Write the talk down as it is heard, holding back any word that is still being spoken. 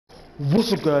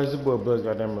What's up, guys? It's your boy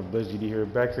BlessGoddamn, BlessGD here,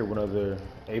 back here with another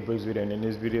Apex video, and in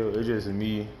this video, it's just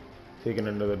me taking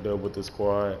another dub with the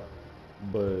squad.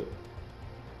 But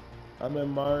I'm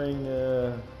admiring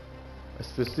a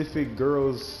specific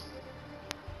girl's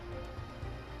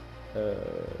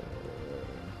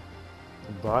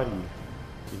body,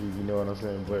 if you know what I'm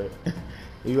saying. But if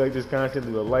you like this content,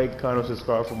 leave a like, comment,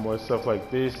 subscribe for more stuff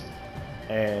like this.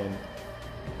 And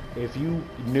if you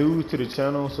new to the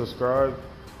channel, subscribe,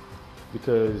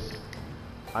 because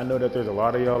I know that there's a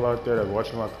lot of y'all out there that's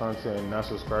watching my content and not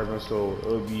subscribing, so it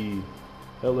would be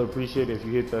hella appreciated if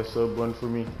you hit that sub button for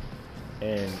me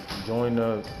and join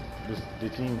the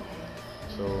team.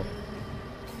 So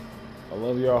I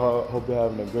love y'all. Hope you're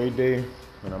having a great day,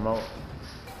 and I'm out.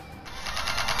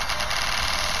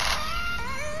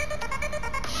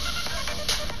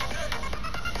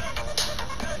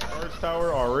 First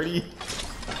tower already.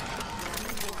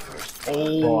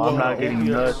 Oh, I'm not getting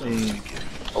nothing.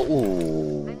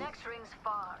 Oh. The next ring's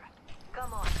far.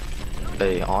 Come on.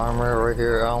 Hey, armor right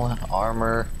here, Alan.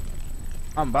 Armor.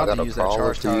 I'm about to use that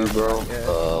charge to you, bro.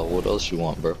 Yeah. What else you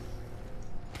want, bro?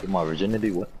 Get my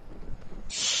virginity. What?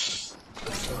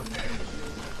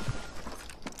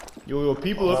 Yo,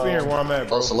 people up in here where I'm at,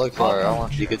 bro. Oh, select fire,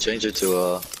 Alan. You could change it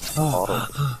to auto.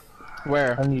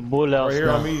 Where? I need bullets. Right here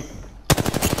on me.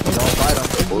 Don't fight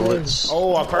him. Bullets.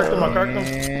 Oh, I cracked him.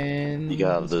 And You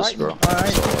got this, bro. Alright.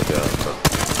 That's all I got, bro.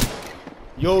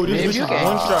 Yo, this bitch is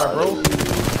one shot, bro.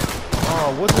 Oh,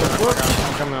 what the fuck?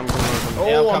 I'm coming. Oh,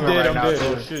 Yeah, I'm dead. right now,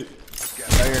 Oh, too. shit.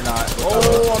 No, you're not.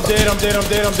 Oh, I'm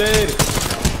dead.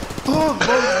 Fuck,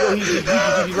 bro. Yo,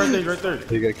 he's right there.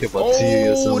 You got killed by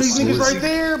Oh, these niggas right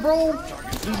there, bro.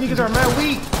 These niggas are mad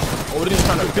weak. Oh, they're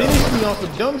trying to finish me off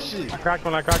some dumb shit. I cracked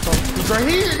one. He's right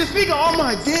here. This nigga on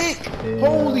my dick. Damn.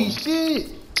 Holy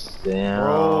shit. Damn.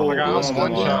 Bro, I got Let's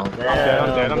one go down. shot.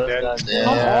 I'm dead. Damn,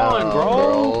 Come on,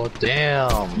 bro.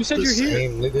 Damn. You said the you're here.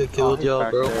 same nigga killed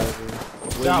y'all, bro.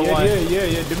 Got one.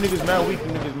 Yeah. Them niggas mad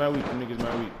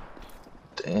weak.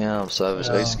 Damn, Savage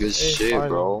Ace good shit,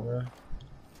 bro.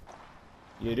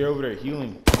 Yeah, they're over there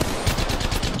healing.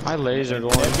 I lasered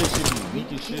That one. bitch should be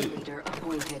weak as shit. Leader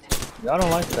appointed. Y'all don't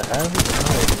like the hand? No,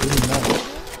 really not.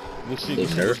 Good shit, They good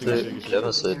shit, nerfed good shit, it. good shit.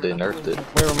 Kevin said they nerfed it.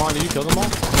 Wait, Ramon, did you kill them all?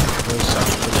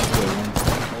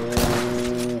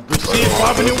 Oh, good shit,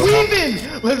 bobbing and weaving.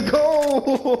 Let's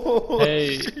go.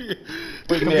 Hey.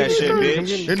 Wait, that shit,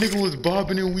 bitch. That nigga was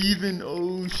bobbing and weaving.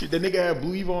 Oh shit, that nigga had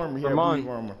blue Eve armor. He had blue Ramon. Eve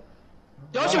armor.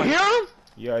 Don't you hear him?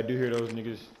 Yeah, I do hear those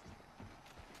niggas.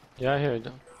 Yeah, I hear it.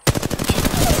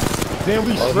 Damn,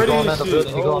 we Oh, shredded he going this in the shit.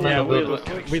 building, he going in Yeah, the we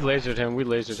building. lasered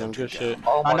him. Good shit.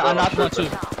 Oh my I god, knocked one too.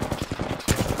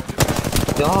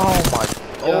 Oh my god.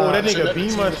 Oh, that nigga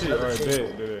beat my shit. Alright,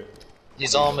 bet.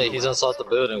 He's on me. He's inside the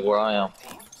building where I am.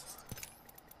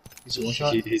 He's in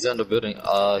the building.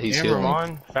 He's Damn, healing.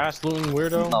 Ramon, fast looting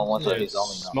weirdo. No, one shot. He's on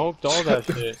me now. Smoked all that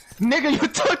shit. Nigga, you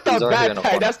took the He's already in the backpack.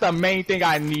 corner. That's the main thing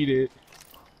I needed.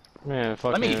 Man,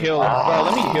 fuck. Let me heal, bro.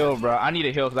 Let me heal, bro. I need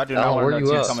a heal because I do not Alan, want where another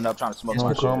you team at? coming up trying to smoke my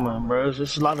I'm shit. coming, bro.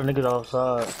 There's a lot of niggas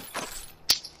outside.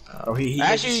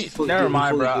 Actually, never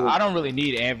mind, bro. I don't really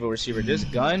need anvil receiver. This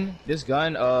gun,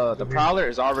 the prowler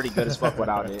is already good as fuck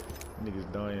without it.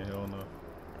 Niggas dying, hell no.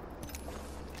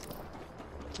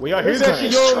 Wait, y'all hear that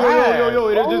shit? Yo,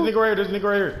 this nigga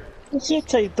right here. This shit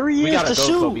take 3 We years gotta to go,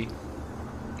 shoot. Kobe.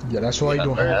 Yeah, that's why you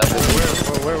doing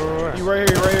Where? You right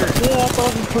here. Yeah, I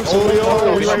thought he pushed Oh, it. yo,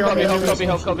 Kobe, he's right here on me.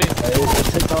 help Kobe.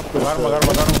 Take off the I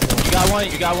got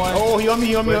him. You got one. Oh, he on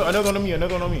me. Another one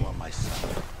on me.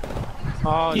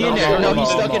 Oh, He in there. No, he's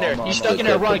stuck in there. no, He's no, stuck in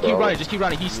there. no, Run, no, keep no. running. Just keep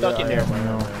running. He's stuck in there.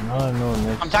 I know,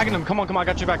 Nick. I'm tagging him. Come on. I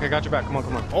got your back. Come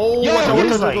on. Oh, Yo, watch out,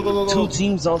 There's watch out, like go. 2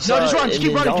 teams outside. No, just run. Just keep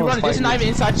and then running. y'all This is not even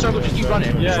inside the circle. Just keep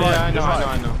running. Yeah, Just run. I Just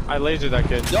run. know. I lasered that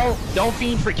kid. Don't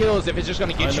fiend for kills if it's just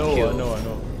gonna I get you know. killed.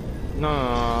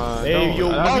 No. Hey, yo,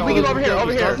 we can go over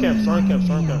here, Storm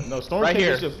camp. No, storm Right camp.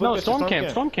 here. is shit. Fuck No, that shit, storm camp.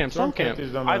 Storm camp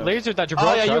is dumbass. I lasered that Oh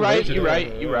Gibraltar. yeah,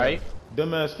 you're right.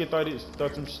 Dumbass kid thought this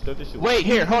shit. Wait,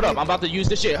 here, hold up. I'm about to use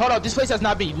this shit. Hold up, this place has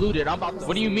not been looted.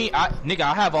 What do you mean? Nigga,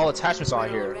 I have all attachments on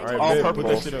here. Alright, All bet, put purple.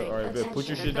 that shit up. Alright, bet, put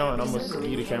your shit down and I'm gonna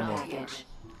leave the camera.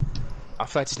 I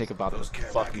feel like this nigga about to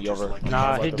fuck me over.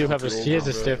 Nah, he has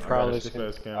a stiff prowler.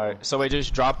 Alright, so we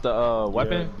just dropped the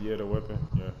weapon? Yeah, the weapon,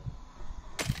 yeah.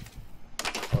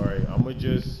 Alright, I'm gonna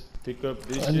just pick up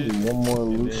this I shit. need one more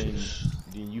and Lucius.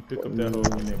 then you pick up that hoe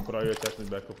and then put all your attachments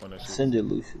back up on that shit. Send it,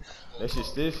 Lucius. That shit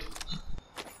stiff.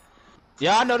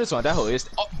 Yeah, I know this one. That hoe is.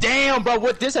 Oh, damn, bro.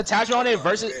 With this attachment on it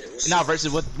versus. Not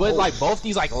versus. With like both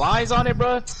these like lines on it,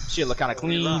 bro. Shit look kind of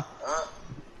clean. Look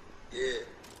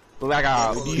like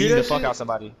I beat the fuck out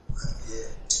somebody.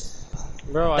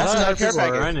 Bro, I That's thought another people care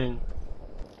were package. running.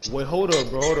 Wait, hold up,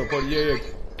 bro. Hold up, bro. Yeah.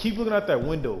 Keep looking out that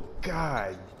window.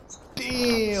 God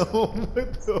damn. What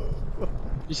the fuck?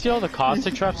 You see all the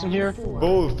caustic traps in here?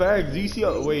 Bro, facts. Do you see?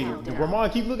 Wait,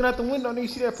 Ramon, keep looking out the window. Do you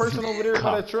see that person over there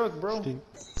by that truck, bro?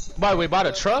 By the way, by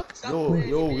the truck? Yo,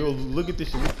 look at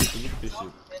this shit. Look at this shit. Look at this shit.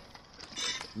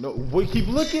 No, wait, keep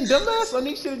looking, dumbass. I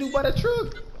need shit to do by the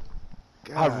truck.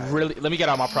 God. I really. Let me get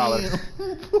out my prowler.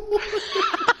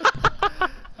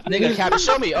 Nigga, Captain,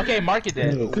 show me. Okay, mark it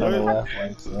then.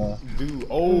 Dude,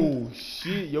 oh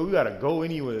shit, yo, we gotta go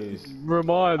anyways.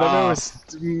 Ramon,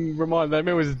 that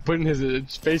man was putting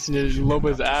his face in his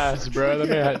Loba's ass, bro. That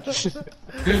man had...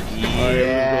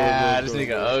 Yeah, this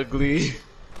nigga ugly.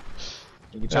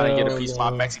 You trying to get a piece of my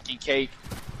Mexican cake?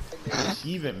 Is she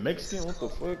even Mexican? What the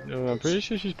fuck? No, I'm pretty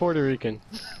sure she's Puerto Rican.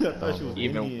 I thought she was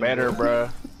Even Indian, better, bro.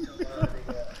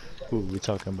 Who we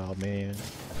talking about, man?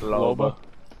 Loba.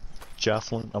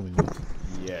 Jocelyn? I mean,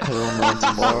 Yeah. Hello, man.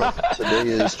 Tomorrow, today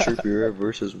is Trippy Red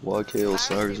versus YK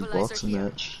Osiris boxing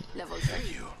match.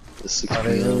 At 6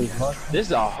 p.m. This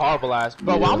is a horrible ass.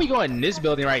 Bro, why are we going in this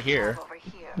building right here?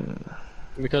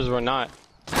 Because we're not.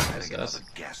 Nigga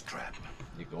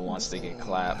wants to get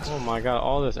clapped. Oh my god,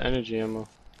 all this energy ammo.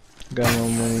 Got no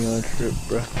money on Trip,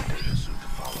 bro.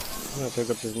 I'm gonna pick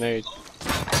up this nade.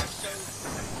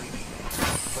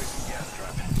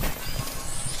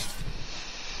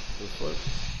 What?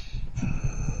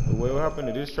 Wait, what happened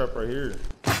to this trap right here?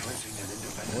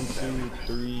 1, 2,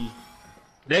 3.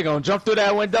 They gonna jump through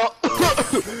that window.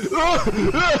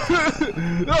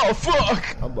 Oh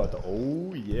fuck! I'm about to.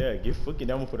 Oh yeah, get fucking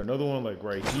down. I'm gonna put another one like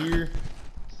right here.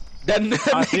 That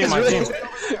I see him, I see him.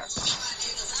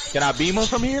 Can I beam him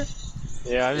from here?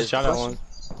 Yeah, I just shot at one.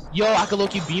 Yo, I can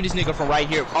look you beam this nigga from right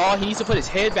here. Oh, he needs to put his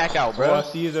head back out, Bro, I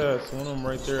bro. see his ass. One of them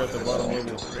right there at the bottom of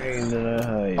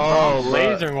it. Oh,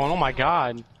 laser one. Oh my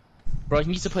god. Bro, he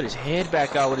needs to put his head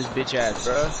back out with his bitch ass,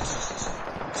 bro.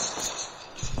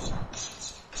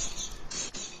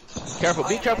 Careful,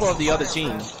 be careful of the other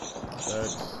team.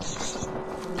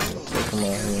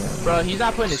 Bro, he's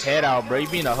not putting his head out, bro. He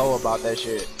being a hoe about that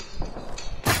shit.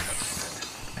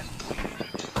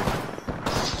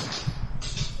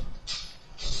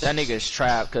 That nigga's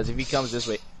trapped, because if he comes this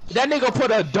way, that nigga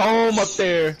put a dome up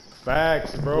there.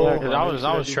 Facts, bro. Yeah, cause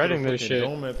I was shredding this shit.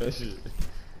 Dome at that shit.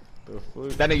 The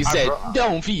fuck? That nigga said,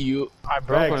 "Don't for you." I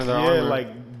broke one of their armor. like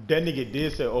that nigga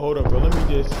did say, "Oh, hold up, bro. Let me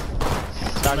just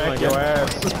smack your ass."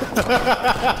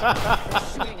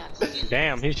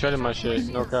 Damn, he shredded my shit.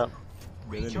 No cap.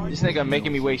 This nigga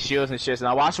making me waste shields and shit. And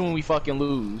I watch when we fucking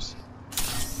lose.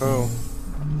 Oh.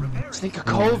 This nigga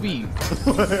Kobe.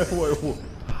 What?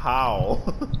 How?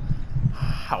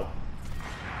 How?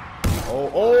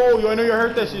 Oh, yo, I know you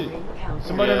heard that shit.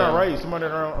 Somebody on our right, somebody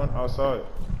on outside.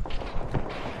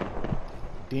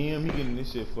 Damn, he getting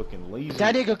this shit fucking lazy.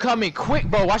 That nigga coming quick,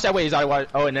 bro. Watch that way. He's already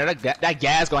oh, and then that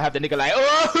gas gonna have the nigga like,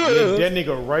 oh. Yeah, that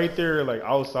nigga right there, like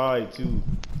outside too.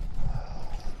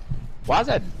 Why is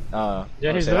that? Yeah,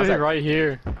 he's literally right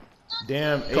here.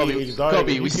 Damn, Kobe, exotic.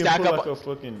 Kobe, we stack up. Like a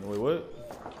fucking, wait, what?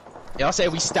 Y'all say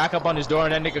we stack up on his door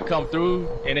and that nigga come through,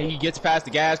 and then he gets past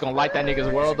the gas, gonna light that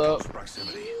nigga's world up.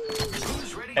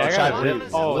 Hey, I got zip.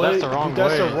 Oh, What? that's the wrong way.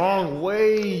 That's the wrong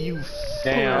way, you.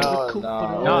 Damn.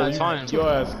 No, it's fine. Your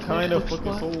ass kind of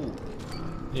fucking sold.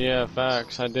 Yeah,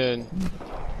 facts. I did.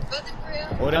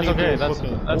 Oh, That's okay.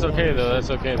 That's okay though. That's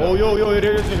okay though. Oh, yo,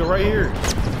 there's this nigga right here.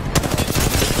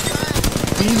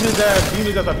 Beam his ass.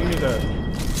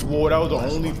 Whoa, that was the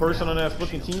only person on that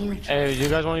fucking team? Hey, you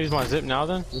guys want to use my zip now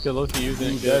then? We could look to use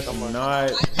it. Dude, that's not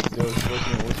the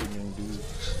fucking what's it name, dude.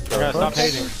 I gotta stop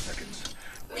hating.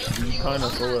 You kinda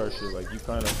sold that shit, like you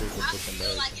kinda took the fucking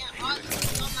bag.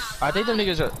 I think them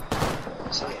niggas are.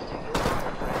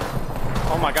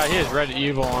 Oh my god, he has red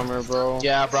evil armor, bro.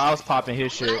 Yeah, bro, I was popping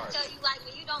his shit.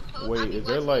 Wait, is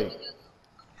there like?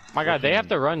 My god, they have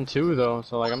to run too though,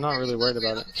 so like I'm not really worried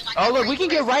about it. Oh look, we can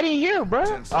get right in here,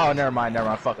 bro. Oh, never mind.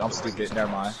 Fuck, I'm stupid. Never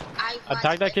mind.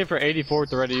 Attack that kid for 84 with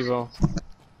the red evo. I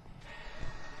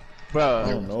Bro.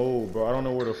 don't know, bro. I don't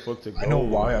know where the fuck to go. I know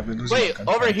why I've been losing. Wait,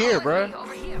 over here, bro.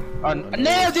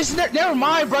 Never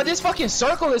mind, bro. This fucking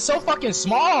circle is so fucking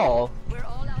small.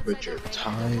 But your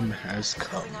time has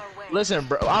come. Listen,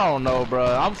 bro. I don't know,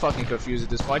 bro. I'm fucking confused at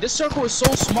this point. This circle is so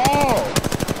small.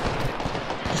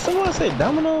 Someone say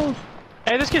dominoes?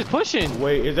 Hey, this kid's pushing.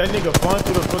 Wait, is that nigga flying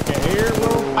through the fucking air,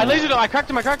 bro? I lasered him. I cracked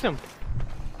him.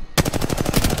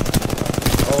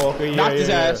 Oh, okay, yeah, Knocked his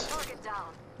ass.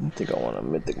 I think I want a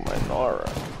mythic Minora.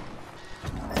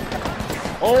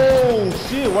 Oh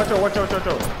shit! Watch out!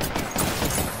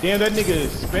 Damn, that nigga is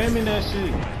spamming that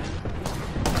shit.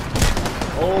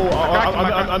 Oh,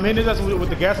 I'm hitting his ass with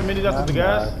the gas. I'm hitting his ass with the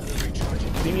gas.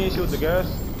 Stinging shit with the gas.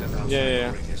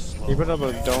 Yeah. He put up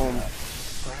a dome.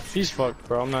 He's fucked,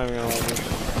 bro. I'm not even gonna lie to you.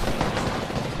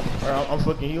 Alright, I'm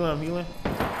fucking healing. I'm healing.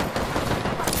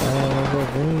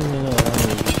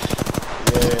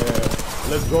 Yeah.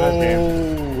 Let's go.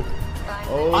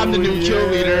 Oh, I'm the new kill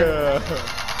leader.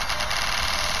 yeah.